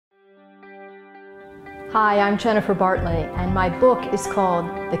Hi, I'm Jennifer Bartley, and my book is called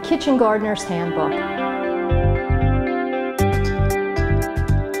The Kitchen Gardener's Handbook.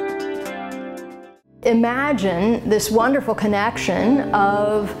 Imagine this wonderful connection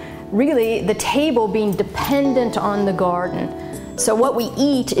of really the table being dependent on the garden. So what we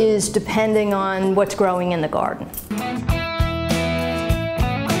eat is depending on what's growing in the garden.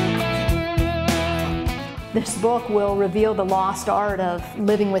 This book will reveal the lost art of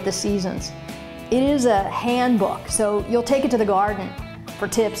living with the seasons. It is a handbook, so you'll take it to the garden for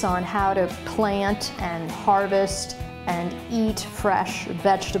tips on how to plant and harvest and eat fresh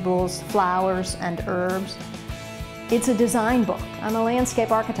vegetables, flowers, and herbs. It's a design book. I'm a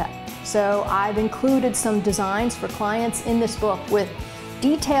landscape architect, so I've included some designs for clients in this book with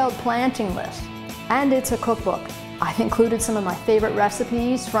detailed planting lists. And it's a cookbook. I've included some of my favorite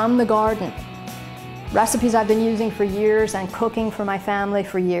recipes from the garden. Recipes I've been using for years and cooking for my family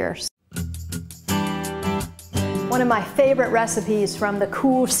for years. One of my favorite recipes from the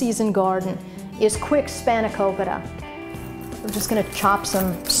cool season garden is quick spanakopita. We're just going to chop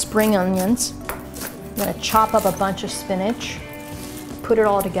some spring onions. I'm going to chop up a bunch of spinach, put it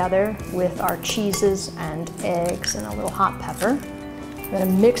all together with our cheeses and eggs and a little hot pepper. We're going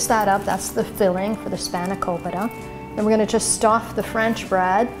to mix that up. That's the filling for the spanakopita. Then we're going to just stuff the French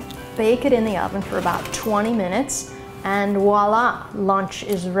bread, bake it in the oven for about 20 minutes, and voila, lunch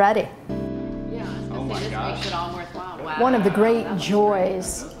is ready. Oh my gosh. Makes it all worthwhile. Wow. One of the great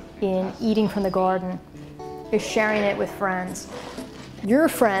joys in eating from the garden is sharing it with friends. Your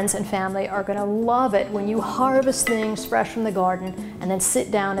friends and family are going to love it when you harvest things fresh from the garden and then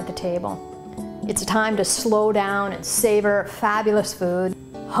sit down at the table. It's a time to slow down and savor fabulous food,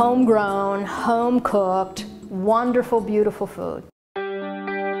 homegrown, home-cooked, wonderful, beautiful food.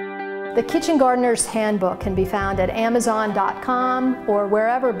 The Kitchen Gardener's Handbook can be found at Amazon.com or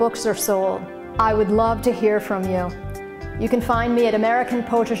wherever books are sold. I would love to hear from you. You can find me at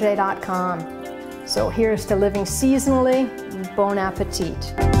AmericanPotager.com. So here's to living seasonally. Bon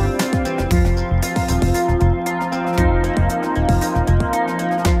appetit.